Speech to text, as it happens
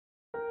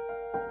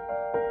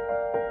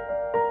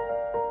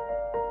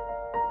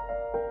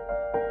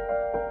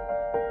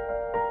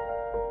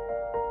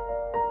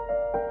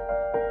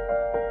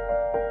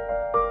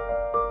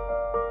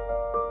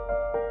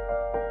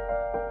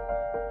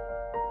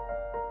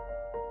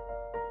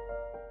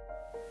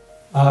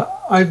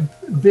I've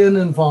been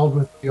involved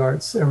with the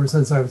arts ever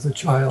since I was a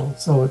child,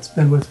 so it's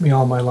been with me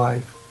all my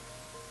life.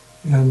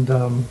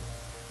 And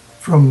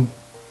from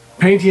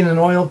painting and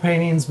oil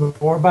paintings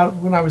before, about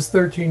when I was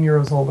 13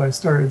 years old, I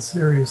started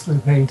seriously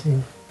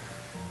painting,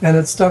 and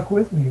it stuck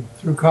with me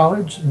through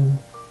college, and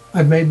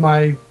I've made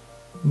my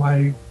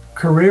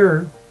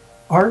career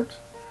art.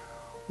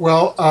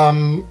 Well,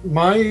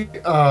 my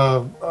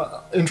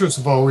interests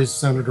have always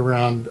centered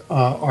around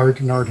art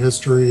and art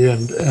history,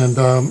 and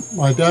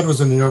my dad was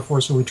in the Air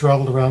Force, so we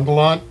traveled around a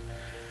lot.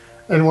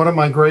 And one of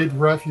my great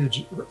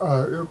refuge,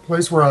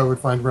 place where I would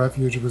find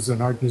refuge was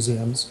in art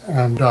museums,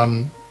 and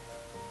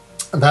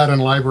that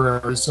and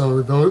libraries.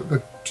 So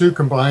the two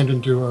combined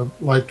into a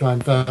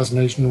lifetime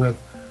fascination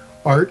with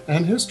art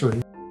and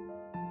history.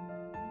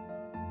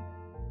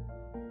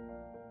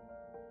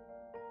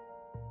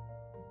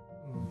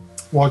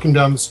 Walking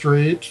down the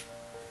street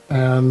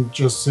and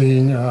just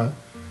seeing,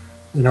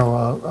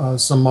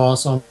 some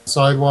moss on the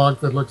sidewalk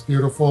that looks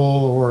beautiful,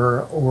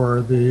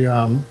 or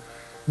the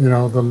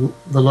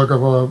look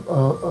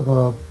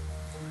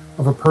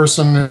of a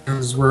person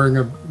who's wearing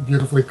a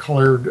beautifully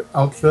colored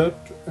outfit.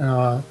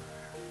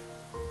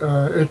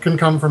 It can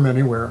come from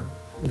anywhere.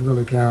 It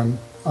really can.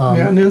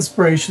 Yeah, and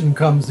inspiration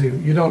comes to you.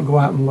 You don't go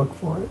out and look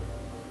for it.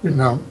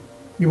 No.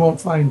 You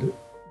won't find it.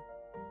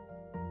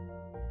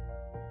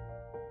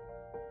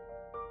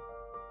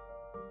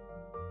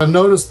 I've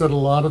noticed that a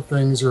lot of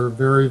things are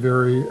very,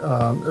 very,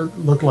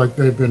 look like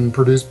they've been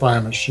produced by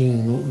a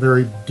machine,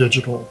 very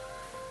digital.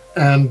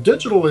 And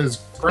digital is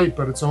great,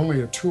 but it's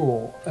only a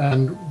tool.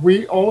 And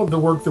all of the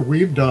work that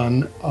we've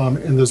done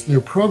in this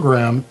new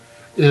program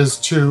is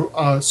to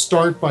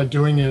start by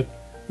doing it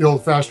the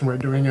old-fashioned way,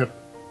 doing it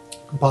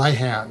by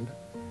hand,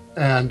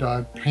 and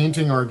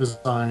painting our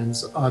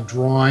designs,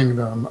 drawing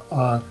them,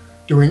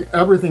 doing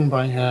everything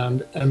by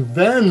hand, and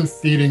then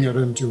feeding it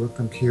into a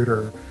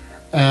computer.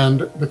 And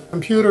the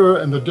computer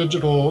and the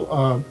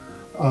digital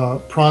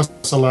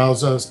process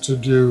allows us to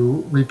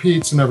do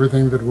repeats and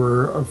everything that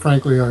were,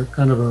 frankly, a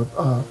kind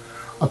of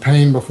a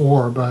pain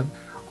before. But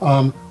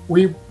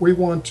we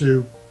want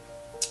to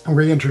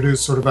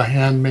reintroduce sort of a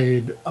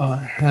handmade,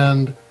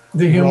 The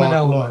human element.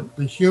 element.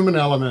 The human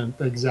element,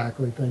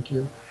 exactly. Thank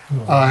you.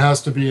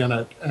 Has to be in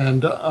it,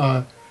 and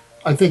I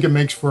think it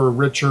makes for a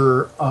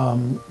richer,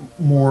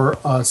 more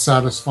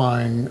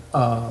satisfying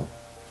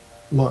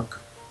look.